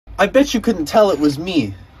I bet you couldn't tell it was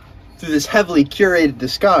me through this heavily curated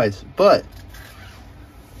disguise, but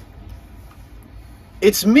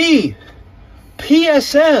it's me,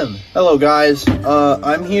 PSM. Hello guys,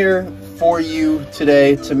 I'm here for you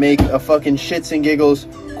today to make a fucking shits and giggles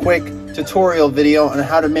quick tutorial video on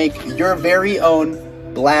how to make your very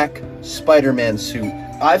own black Spider-Man suit.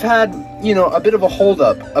 I've had, you know, a bit of a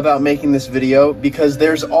holdup about making this video because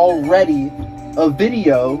there's already a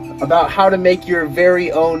video about how to make your very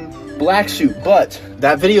own black suit, but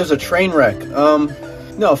that video is a train wreck.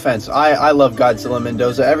 No offense, I love Godzilla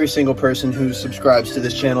Mendoza. Every single person who subscribes to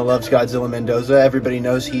this channel loves Godzilla Mendoza. Everybody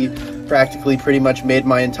knows he practically pretty much made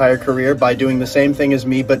my entire career by doing the same thing as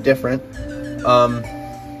me, but different.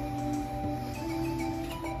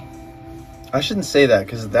 I shouldn't say that,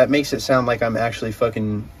 because that makes it sound like I'm actually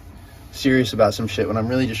fucking serious about some shit when I'm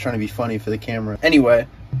really just trying to be funny for the camera. Anyway,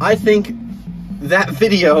 I think that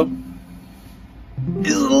video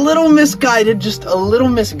is a little misguided, just a little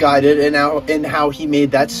misguided in how he made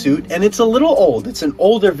that suit, and it's a little old. It's an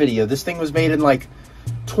older video. This thing was made in like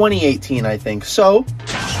 2018, I think. So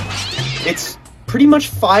it's pretty much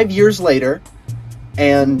 5 years later,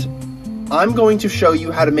 and I'm going to show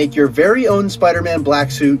you how to make your very own Spider-Man black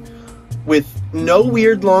suit with no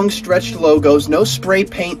weird long stretched logos, no spray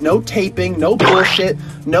paint, no taping, no bullshit,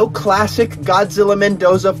 no classic Godzilla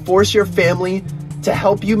Mendoza force your family to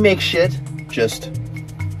help you make shit. Just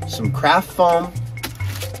some craft foam,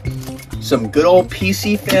 some good old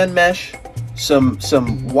PC fan mesh, some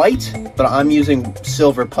white, but I'm using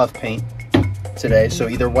silver puff paint today, so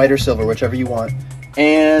either white or silver, whichever you want,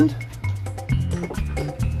 and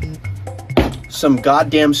some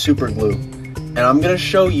goddamn super glue. And I'm gonna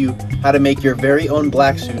show you how to make your very own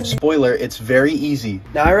black suit. Spoiler, it's very easy.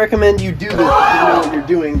 Now I recommend you do this if you know what you're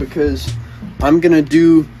doing, because I'm gonna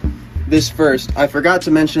do this first. I forgot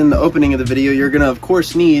to mention in the opening of the video, you're gonna of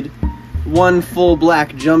course need one full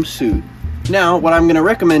black jumpsuit. Now what I'm gonna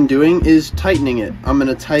recommend doing is tightening it. I'm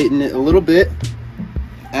gonna tighten it a little bit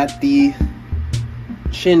at the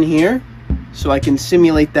chin here, so I can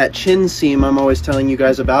simulate that chin seam I'm always telling you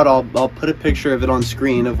guys about. I'll put a picture of it on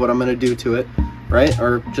screen of what I'm gonna do to it, right?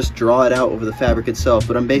 Or just draw it out over the fabric itself.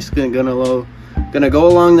 But I'm basically gonna go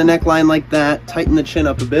along the neckline like that, tighten the chin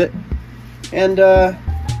up a bit, and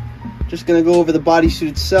just gonna go over the bodysuit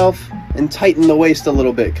itself and tighten the waist a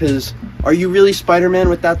little bit, because are you really Spider-Man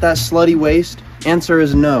without that slutty waist? Answer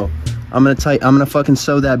is no. I'm gonna fucking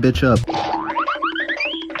sew that bitch up.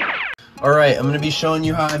 Alright, I'm gonna be showing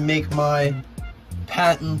you how I make my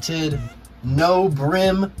patented no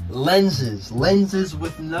brim lenses. Lenses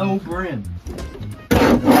with no brim.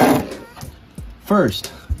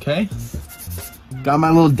 First, okay? Got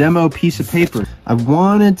my little demo piece of paper. I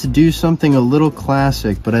wanted to do something a little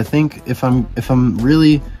classic, but I think if I'm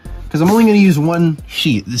really, because I'm only gonna use one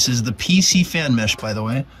sheet. This is the PC fan mesh, by the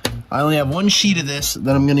way. I only have one sheet of this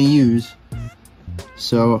that I'm gonna use.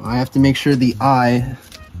 So I have to make sure the eye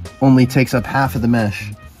only takes up half of the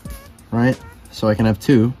mesh, right? So I can have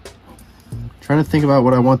two. Trying to think about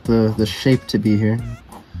what I want the shape to be here.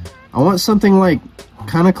 I want something like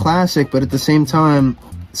kind of classic, but at the same time,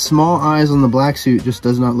 small eyes on the black suit just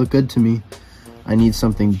does not look good to me. I need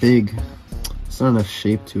something big. It's not enough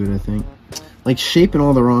shape to it, I think. Like shape in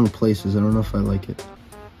all the wrong places. I don't know if I like it.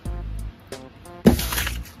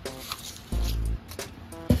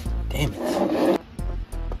 Damn it.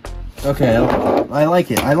 Okay, I like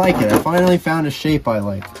it. I like it. I finally found a shape I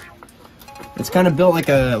like. It's kind of built like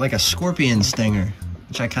a scorpion stinger,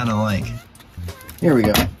 which I kind of like. Here we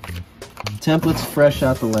go. Template's fresh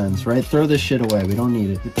out the lens, right? Throw this shit away. We don't need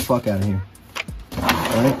it. Get the fuck out of here.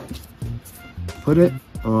 Alright? Put it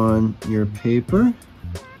on your paper. And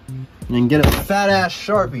then get a fat ass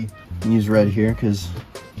Sharpie. And use red here, because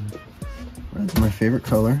red's my favorite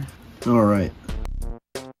color. Alright.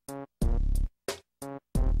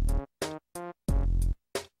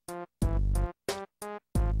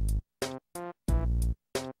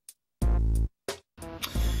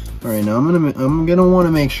 Alright, now I'm gonna want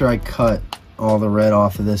to make sure I cut all the red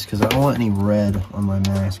off of this, because I don't want any red on my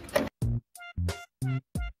mask.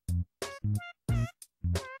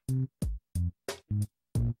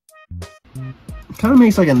 It kind of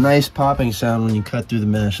makes like a nice popping sound when you cut through the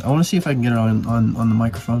mesh. I want to see if I can get it on the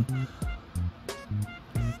microphone.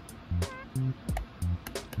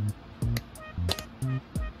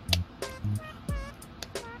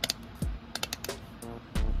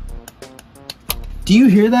 Do you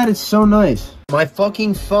hear that? It's so nice. My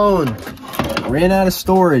fucking phone ran out of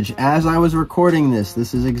storage as I was recording this.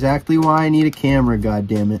 This is exactly why I need a camera,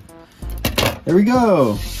 goddammit. There we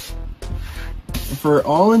go. For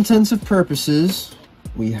all intents and purposes,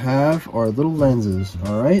 we have our little lenses,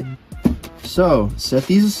 all right? So, set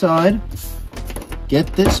these aside.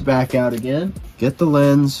 Get this back out again. Get the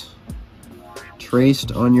lens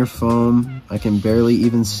traced on your foam. I can barely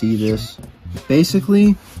even see this.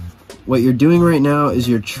 Basically, what you're doing right now is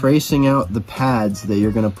you're tracing out the pads that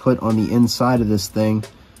you're gonna put on the inside of this thing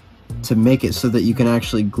to make it so that you can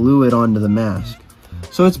actually glue it onto the mask.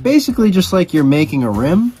 So it's basically just like you're making a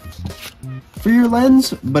rim for your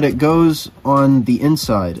lens, but it goes on the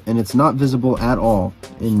inside and it's not visible at all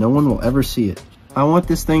and no one will ever see it. I want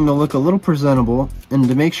this thing to look a little presentable, and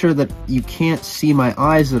to make sure that you can't see my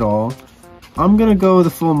eyes at all, I'm gonna go the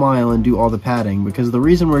full mile and do all the padding, because the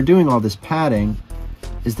reason we're doing all this padding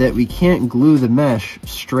is that we can't glue the mesh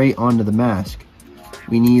straight onto the mask.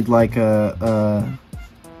 We need like a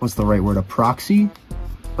what's the right word, a proxy?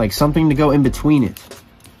 Like something to go in between it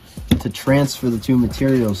to transfer the two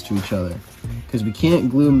materials to each other. Because we can't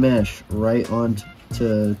glue mesh right onto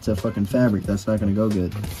to fucking fabric. That's not gonna go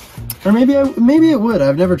good. Or maybe it would.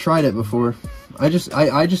 I've never tried it before. I just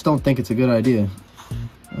don't think it's a good idea.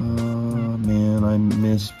 Oh man, I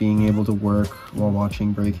miss being able to work while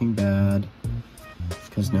watching Breaking Bad.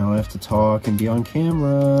 Because now I have to talk and be on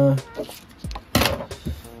camera.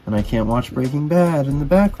 And I can't watch Breaking Bad in the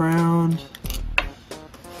background.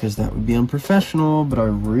 Because that would be unprofessional, but I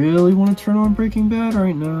really want to turn on Breaking Bad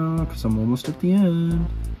right now because I'm almost at the end.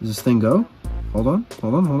 Does this thing go? Hold on,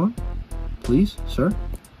 hold on, hold on. Please, sir?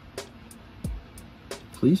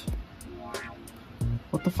 Please?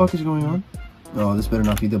 What the fuck is going on? Oh, this better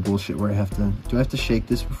not be the bullshit where I have to... Do I have to shake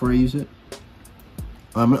this before I use it?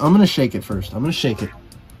 I'm gonna shake it first. I'm gonna shake it.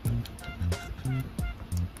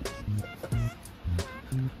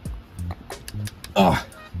 Oh.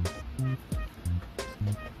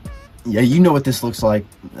 Yeah, you know what this looks like.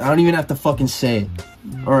 I don't even have to fucking say it.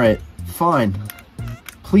 Alright, fine.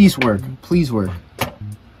 Please work. Please work.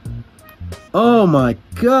 Oh my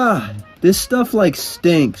god. This stuff like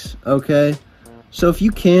stinks, okay? So if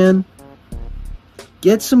you can,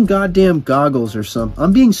 get some goddamn goggles or something.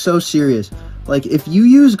 I'm being so serious. Like, if you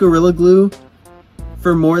use Gorilla Glue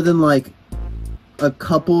for more than like a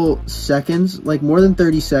couple seconds, like more than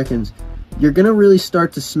 30 seconds, you're gonna really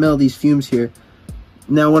start to smell these fumes here.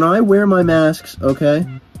 Now, when I wear my masks, okay,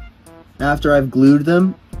 after I've glued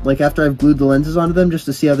them, like after I've glued the lenses onto them just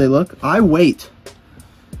to see how they look, I wait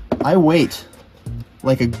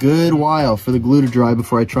like a good while for the glue to dry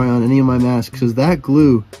before I try on any of my masks, because that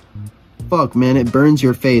glue, fuck man, it burns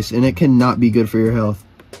your face and it cannot be good for your health.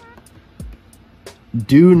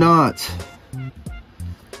 Do not,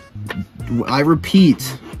 I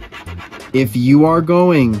repeat, if you are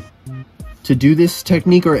going to do this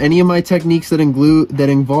technique or any of my techniques that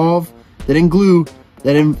involve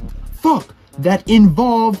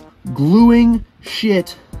gluing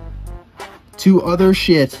shit to other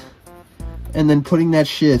shit and then putting that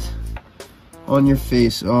shit on your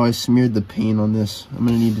face. Oh, I smeared the paint on this. I'm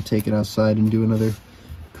gonna need to take it outside and do another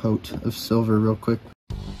coat of silver real quick.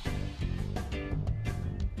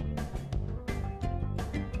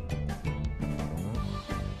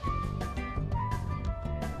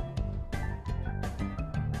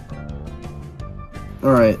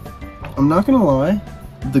 Alright, I'm not gonna lie,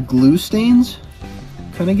 the glue stains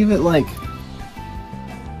kind of give it like,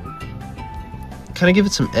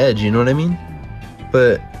 some edge, you know what I mean?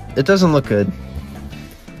 But it doesn't look good,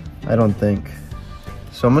 I don't think.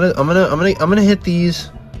 So I'm gonna hit these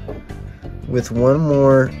with one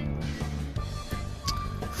more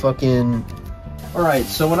fucking... Alright,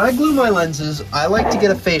 so when I glue my lenses, I like to get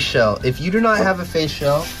a face shell. If you do not have a face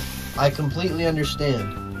shell, I completely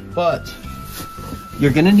understand. But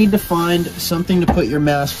you're gonna need to find something to put your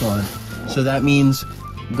mask on. So that means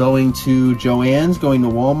going to Joann's, going to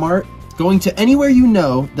Walmart, going to anywhere you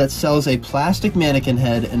know that sells a plastic mannequin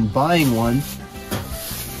head and buying one.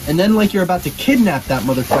 And then like you're about to kidnap that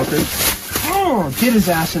motherfucker. Oh, get his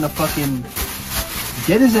ass in a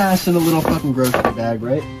little fucking grocery bag,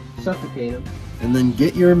 right? Suffocate him. And then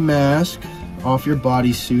get your mask off your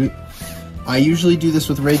bodysuit. I usually do this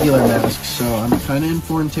with regular masks, so I'm kind of in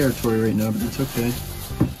foreign territory right now, but it's okay.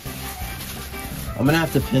 I'm gonna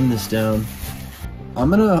have to pin this down. I'm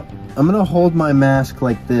gonna hold my mask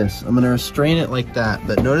like this. I'm gonna restrain it like that,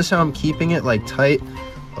 but notice how I'm keeping it like tight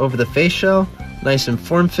over the face shell, nice and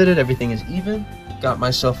form-fitted, everything is even. Got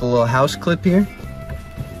myself a little house clip here,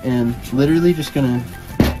 and literally just gonna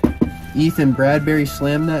Ethan Bradbury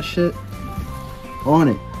slam that shit on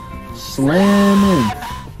it. Slam in.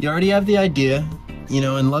 You already have the idea, you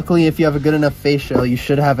know, and luckily if you have a good enough face shell, you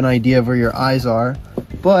should have an idea of where your eyes are.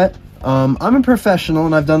 But I'm a professional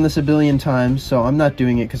and I've done this a billion times, so I'm not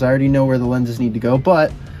doing it because I already know where the lenses need to go.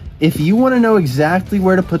 But if you want to know exactly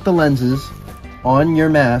where to put the lenses on your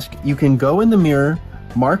mask, you can go in the mirror,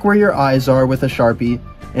 mark where your eyes are with a Sharpie,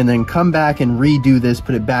 and then come back and redo this,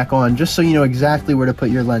 put it back on, just so you know exactly where to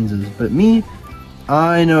put your lenses. But me,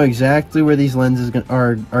 I know exactly where these lenses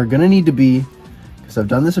are gonna need to be, because I've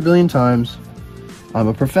done this a billion times. I'm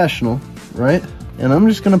a professional, right? And I'm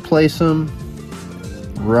just gonna place them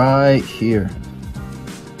right here.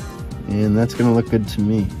 And that's gonna look good to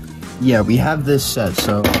me. Yeah, we have this set,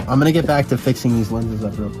 so I'm gonna get back to fixing these lenses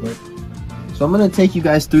up real quick. So I'm gonna take you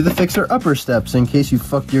guys through the fixer-upper steps in case you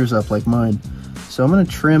fucked yours up like mine. So I'm gonna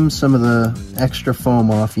trim some of the extra foam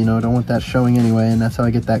off, you know, I don't want that showing anyway, and that's how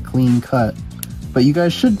I get that clean cut. But you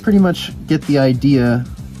guys should pretty much get the idea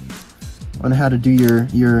on how to do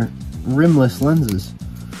your rimless lenses.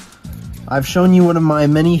 I've shown you one of my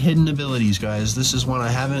many hidden abilities, guys. This is one I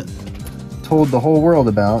haven't told the whole world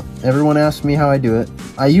about. Everyone asks me how I do it.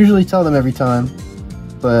 I usually tell them every time,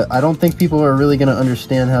 but I don't think people are really gonna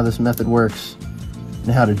understand how this method works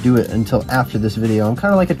and how to do it until after this video. I'm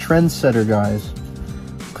kind of like a trendsetter, guys.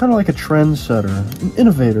 I'm kind of like a trendsetter, an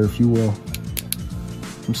innovator, if you will.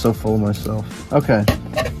 I'm so full of myself. Okay.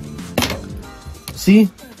 See?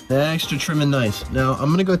 Extra trim and nice. Now,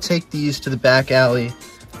 I'm gonna go take these to the back alley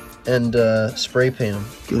and spray paint them.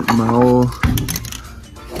 Get my old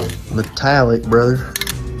metallic, brother.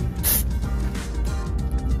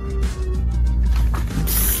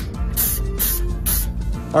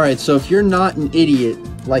 Alright, so if you're not an idiot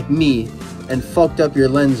like me and fucked up your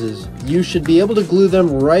lenses, you should be able to glue them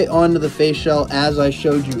right onto the face shell as I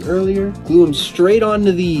showed you earlier. Glue them straight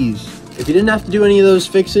onto these. If you didn't have to do any of those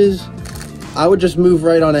fixes, I would just move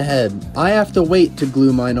right on ahead. I have to wait to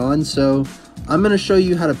glue mine on, so I'm gonna show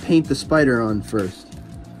you how to paint the spider on first.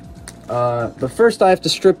 But first I have to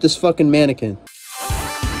strip this fucking mannequin.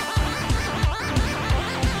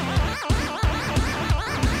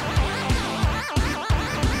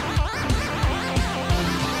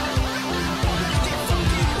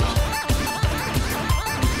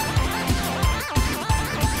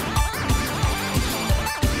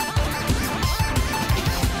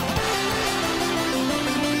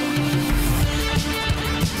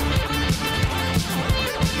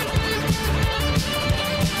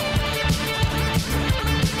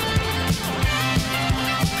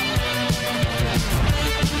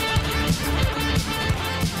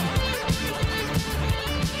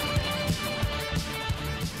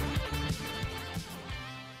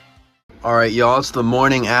 Alright, y'all, it's the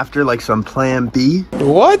morning after, like some plan B.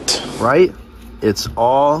 What? Right? It's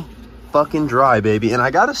all fucking dry, baby. And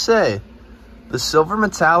I gotta say, the silver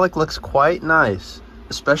metallic looks quite nice,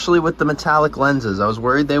 especially with the metallic lenses. I was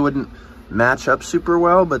worried they wouldn't match up super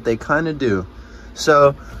well, but they kind of do.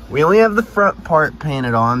 So, we only have the front part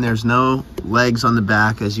painted on. There's no legs on the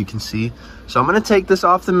back, as you can see. So I'm gonna take this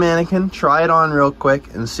off the mannequin, try it on real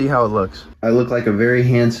quick, and see how it looks. I look like a very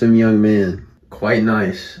handsome young man. Quite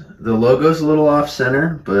nice. The logo's a little off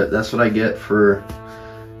center, but that's what I get for,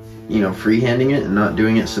 you know, freehanding it and not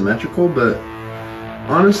doing it symmetrical. But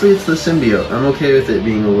honestly, it's the SYMBIOTE. I'm okay with it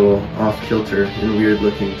being a little off kilter and weird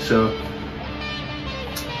looking. So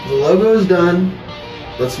the logo's done.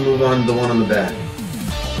 Let's move on to the one on the back.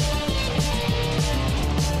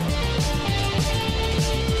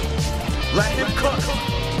 Let him cook.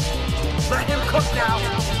 Let him cook now.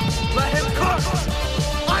 Let him cook.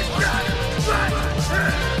 I got it. Let him cook.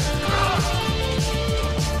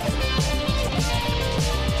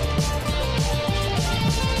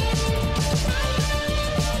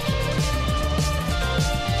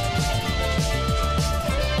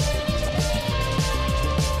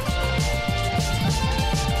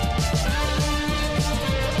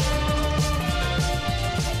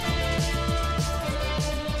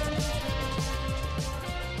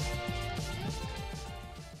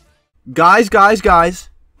 Guys,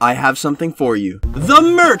 I have something for you. The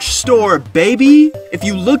merch store, baby! If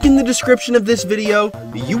you look in the description of this video,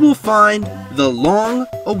 you will find the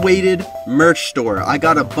long-awaited merch store. I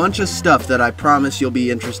got a bunch of stuff that I promise you'll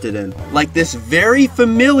be interested in. Like this very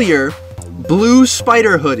familiar blue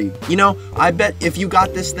spider hoodie. You know, I bet if you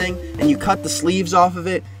got this thing and you cut the sleeves off of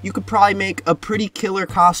it, you could probably make a pretty killer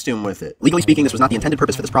costume with it. Legally speaking, this was not the intended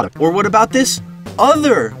purpose for this product. Or what about this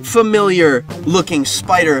other familiar looking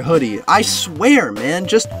spider hoodie? I swear, man,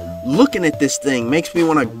 just looking at this thing makes me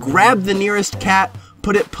want to grab the nearest cat,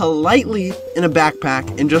 put it politely in a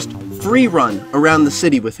backpack, and just free run around the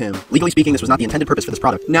city with him. Legally speaking, this was not the intended purpose for this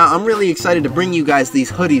product. Now, I'm really excited to bring you guys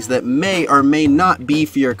these hoodies that may or may not be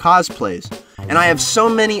for your cosplays. And I have so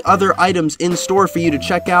many other items in store for you to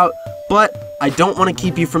check out, but I don't want to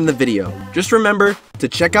keep you from the video. Just remember to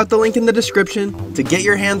check out the link in the description to get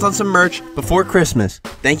your hands on some merch before Christmas.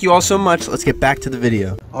 Thank you all so much. Let's get back to the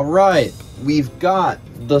video. All right, we've got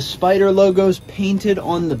the spider logos painted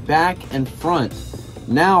on the back and front.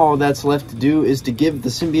 Now all that's left to do is to give the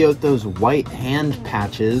symbiote those white hand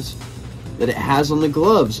patches that it has on the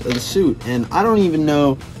gloves of the suit. And I don't even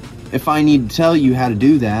know if I need to tell you how to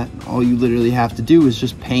do that. All you literally have to do is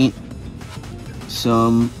just paint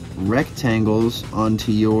some rectangles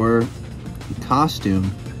onto your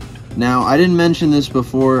costume. Now, I didn't mention this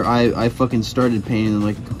before I fucking started painting them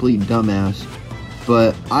like a complete dumbass,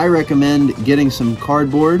 but I recommend getting some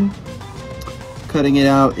cardboard, cutting it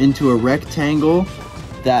out into a rectangle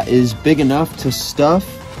that is big enough to stuff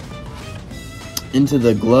into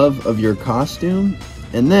the glove of your costume,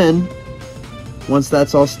 and then once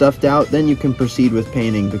that's all stuffed out, then you can proceed with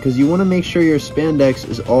painting, because you want to make sure your spandex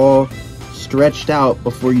is all stretched out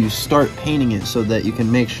before you start painting it, so that you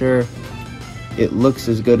can make sure it looks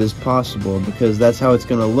as good as possible, because that's how it's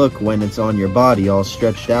going to look when it's on your body all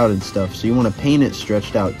stretched out and stuff. So you want to paint it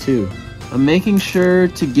stretched out too. I'm making sure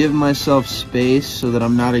to give myself space so that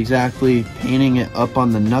I'm not exactly painting it up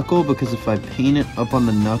on the knuckle, because if I paint it up on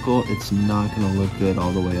the knuckle, it's not going to look good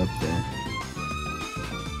all the way up there.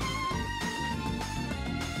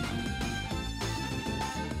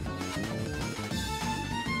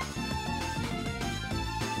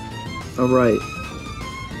 Alright.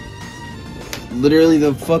 Literally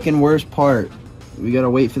the fucking worst part. We gotta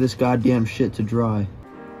wait for this goddamn shit to dry.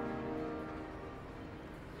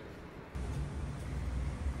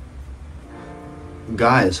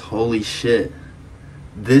 Guys, holy shit.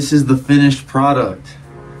 This is the finished product.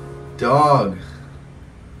 Dog.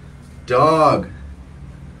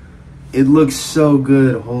 It looks so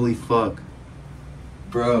good, holy fuck.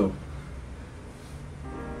 Bro.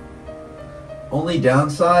 Only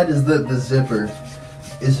downside is that the zipper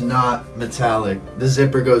is not metallic. The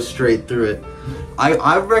zipper goes straight through it.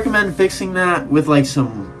 I recommend fixing that with like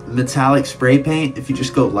some metallic spray paint. If you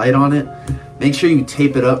just go light on it, make sure you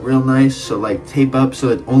tape it up real nice. So like tape up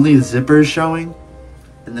so that only the zipper is showing,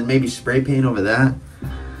 and then maybe spray paint over that.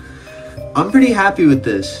 I'm pretty happy with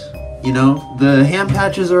this. You know, the hand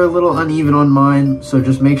patches are a little uneven on mine, so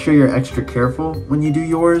just make sure you're extra careful when you do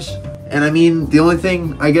yours. And I mean, the only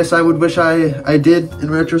thing I guess I would wish I did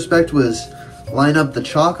in retrospect was line up the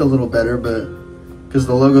chalk a little better, but because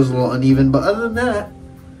the logo's a little uneven. But other than that,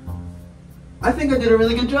 I think I did a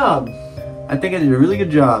really good job.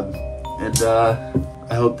 And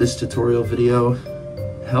I hope this tutorial video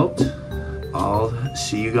helped. I'll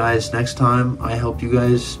see you guys next time I help you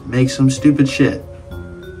guys make some stupid shit.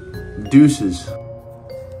 Deuces.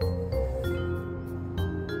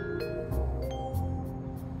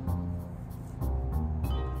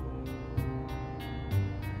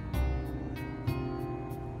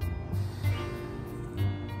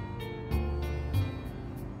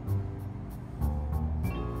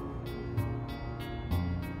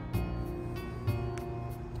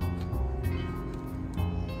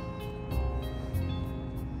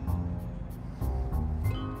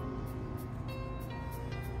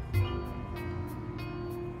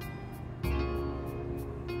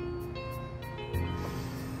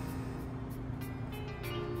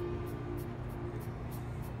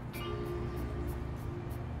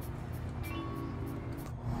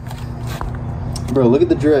 Bro, look at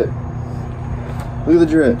the drip. Look at the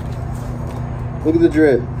drip. Look at the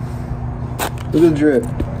drip. Look at the drip.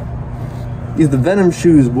 These are the Venom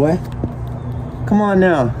shoes, boy. Come on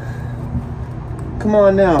now. Come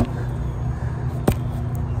on now.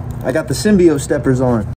 I got the Symbiote steppers on.